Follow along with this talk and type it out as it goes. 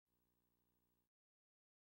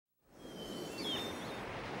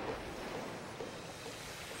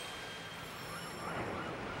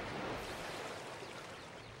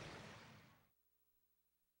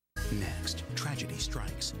Next, tragedy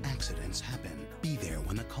strikes, accidents happen. Be there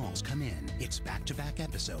when the calls come in. It's back-to-back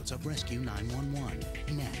episodes of Rescue 911.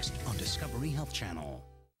 Next on Discovery Health Channel.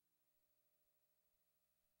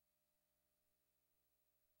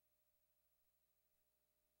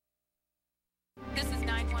 This is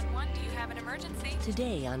 911. Do you have an emergency?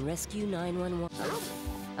 Today on Rescue 911,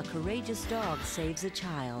 a courageous dog saves a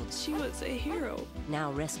child. She was a hero.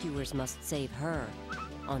 Now rescuers must save her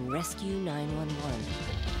on Rescue 911.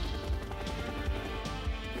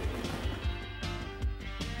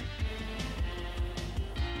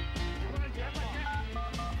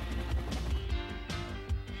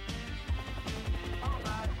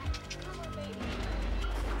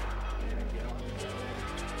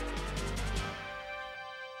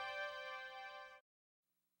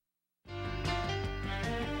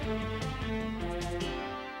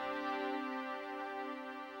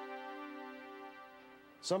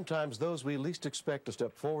 Sometimes those we least expect to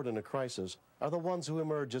step forward in a crisis are the ones who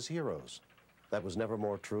emerge as heroes. That was never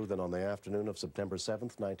more true than on the afternoon of September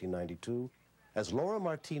 7th, 1992, as Laura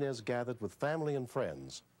Martinez gathered with family and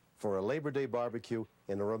friends for a Labor Day barbecue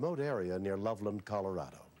in a remote area near Loveland,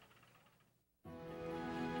 Colorado. God,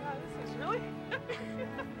 this is really... This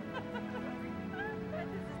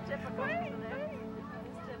is typical, isn't it?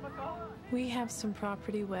 It's typical. We have some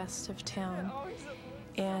property west of town,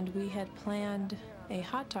 and we had planned a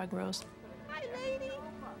hot dog roast. Hi, lady.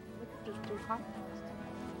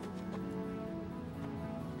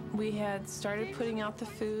 We had started putting out the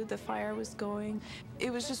food, the fire was going.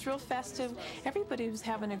 It was just real festive. Everybody was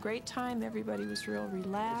having a great time. Everybody was real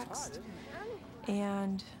relaxed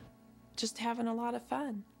and just having a lot of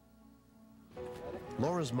fun.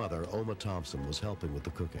 Laura's mother, Oma Thompson, was helping with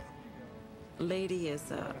the cooking. Lady is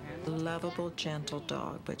a lovable, gentle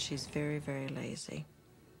dog, but she's very, very lazy.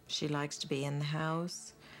 She likes to be in the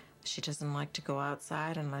house. She doesn't like to go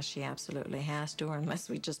outside unless she absolutely has to, or unless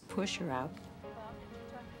we just push her out.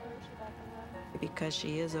 Because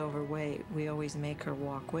she is overweight, we always make her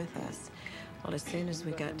walk with us. Well, as soon as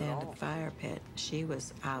we got down to the fire pit, she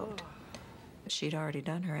was out. She'd already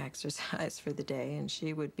done her exercise for the day, and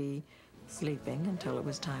she would be sleeping until it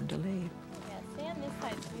was time to leave. Yeah, stay on this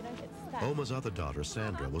side so you don't get stuck. Oma's other daughter,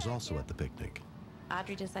 Sandra, was also at the picnic.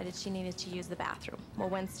 Audrey decided she needed to use the bathroom. Well,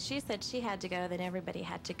 once she said she had to go, then everybody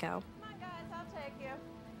had to go. Come on, guys, I'll take you.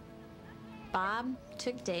 Bob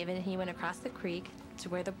took David, and he went across the creek to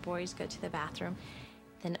where the boys go to the bathroom.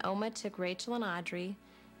 Then Oma took Rachel and Audrey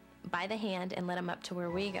by the hand and led them up to where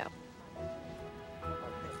we go.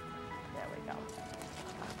 There we go.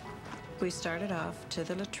 We started off to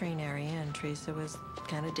the latrine area, and Teresa was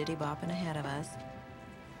kind of diddy-bopping ahead of us.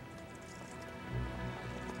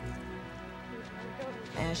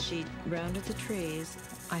 As she rounded the trees,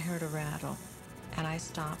 I heard a rattle, and I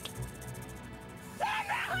stopped.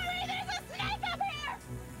 Sandra, hurry! There's a snake up here!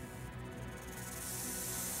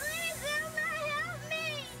 Please, Sandra, help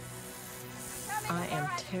me! I am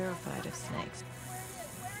terrified of snakes.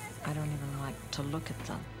 I don't even like to look at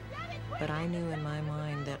them. But I knew in my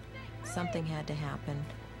mind that something had to happen,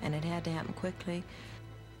 and it had to happen quickly.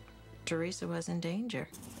 Teresa was in danger.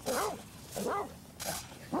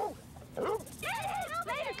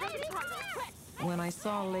 When I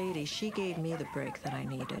saw Lady, she gave me the break that I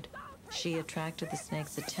needed. She attracted the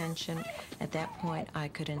snake's attention. At that point, I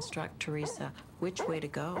could instruct Teresa which way to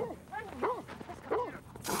go.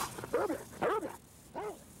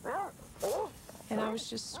 And I was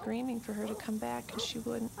just screaming for her to come back, and she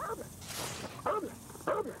wouldn't.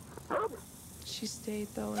 She stayed,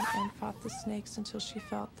 though, and fought the snakes until she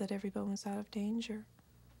felt that everyone was out of danger.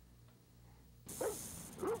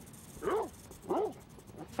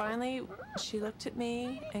 Finally, she looked at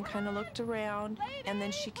me and kind of looked around, and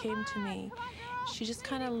then she came to me. She just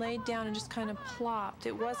kind of laid down and just kind of plopped.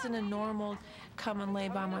 It wasn't a normal come and lay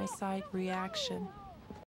by my side reaction.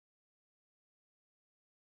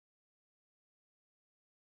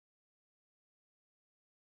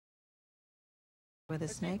 Where the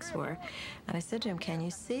snakes were, and I said to him, "Can you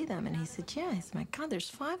see them?" And he said, "Yeah." I said, "My God, there's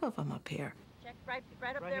 5 of them up here." Check right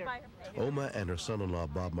up there by her. Oma and her son-in-law,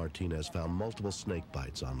 Bob Martinez, found multiple snake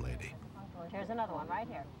bites on Lady. Here's another one right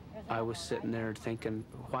here. I was sitting there thinking,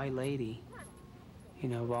 why Lady? You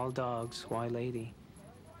know, of all dogs, why Lady?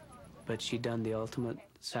 But she done the ultimate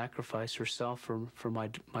sacrifice herself for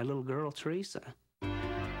my little girl, Teresa.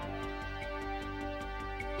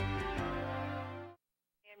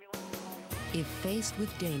 If faced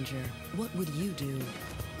with danger, what would you do?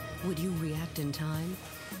 Would you react in time?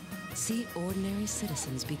 See ordinary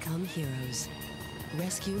citizens become heroes.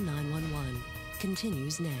 Rescue 911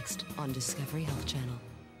 continues next on Discovery Health Channel.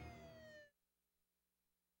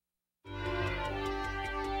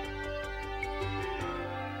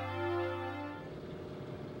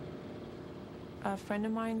 A friend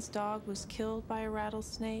of mine's dog was killed by a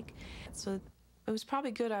rattlesnake, so it was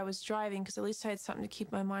probably good I was driving because at least I had something to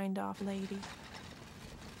keep my mind off Lady.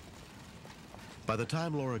 By the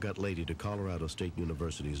time Laura got Lady to Colorado State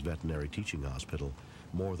University's veterinary teaching hospital,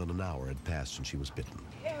 more than an hour had passed since she was bitten.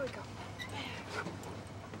 Here we go.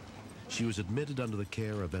 She was admitted under the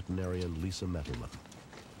care of veterinarian Lisa Mettelman.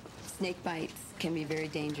 Snake bites can be very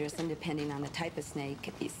dangerous, and depending on the type of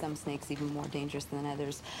snake, some snakes even more dangerous than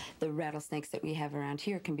others. The rattlesnakes that we have around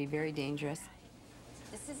here can be very dangerous.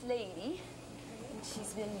 This is Lady, and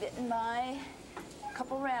she's been bitten by a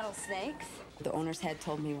couple rattlesnakes. The owners had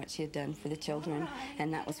told me what she had done for the children,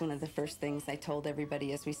 and that was one of the first things I told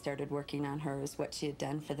everybody as we started working on her, is what she had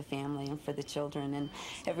done for the family and for the children, and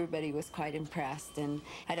everybody was quite impressed. And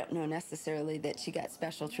I don't know necessarily that she got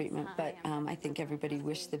special treatment, but I think everybody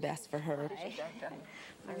wished the best for her.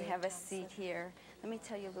 We have a seat here. Let me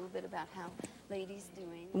tell you a little bit about how Lady's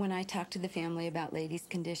doing. When I talked to the family about Lady's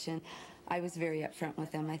condition, I was very upfront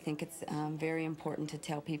with them. I think it's very important to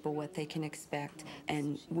tell people what they can expect,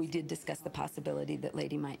 and we did discuss the possibility that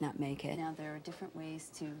Lady might not make it. Now, there are different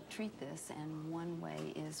ways to treat this, and one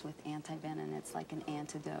way is with anti-venom. It's like an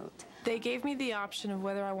antidote. They gave me the option of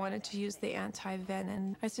whether I wanted to use the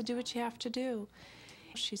anti-venom. I said, do what you have to do.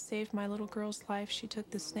 She saved my little girl's life. She took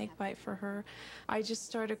the snake bite for her. I just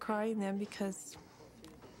started crying then because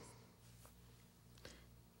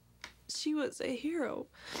she was a hero.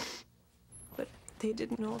 But they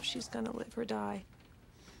didn't know if she's gonna live or die.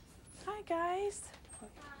 Hi, guys.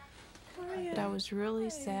 How are you? I was really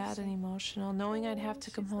sad and emotional, knowing I'd have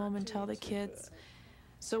to come home and tell the kids.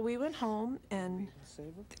 So we went home, and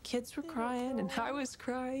the kids were crying, and I was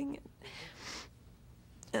crying.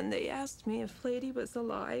 And they asked me if Lady was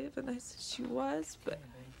alive, and I said she was, but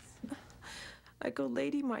I go,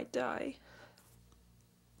 Lady might die.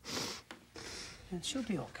 And she'll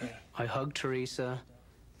be okay. I hugged Teresa,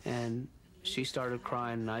 and she started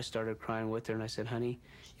crying, and I started crying with her, and I said, honey,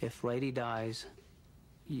 if Lady dies,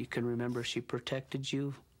 you can remember she protected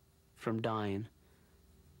you from dying.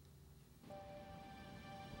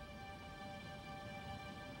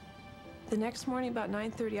 The next morning, about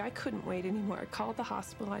 9:30, I couldn't wait anymore. I called the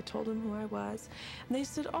hospital. I told them who I was. And they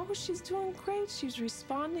said, oh, she's doing great. She's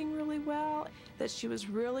responding really well. That she was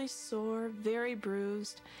really sore, very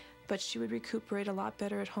bruised, but she would recuperate a lot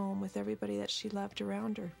better at home with everybody that she loved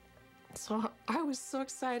around her. So I was so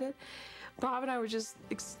excited. Bob and I were just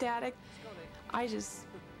ecstatic. I just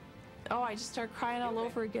started crying all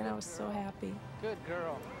over again. I was so happy. Good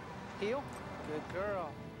girl. Heel? Good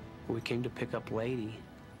girl. We came to pick up Lady.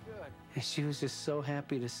 And she was just so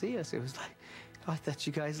happy to see us. It was like, I thought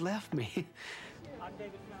you guys left me.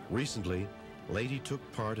 Recently, Lady took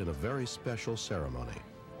part in a very special ceremony.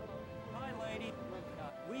 Hi, Lady.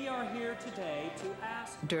 We are here today to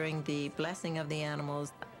ask... During the blessing of the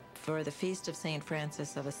animals for the Feast of St.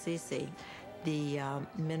 Francis of Assisi, the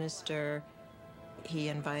minister, he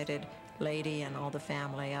invited Lady and all the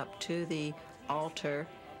family up to the altar,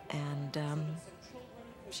 and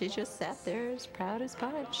she just sat there as proud as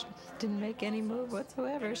punch. Didn't make any move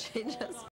whatsoever. She just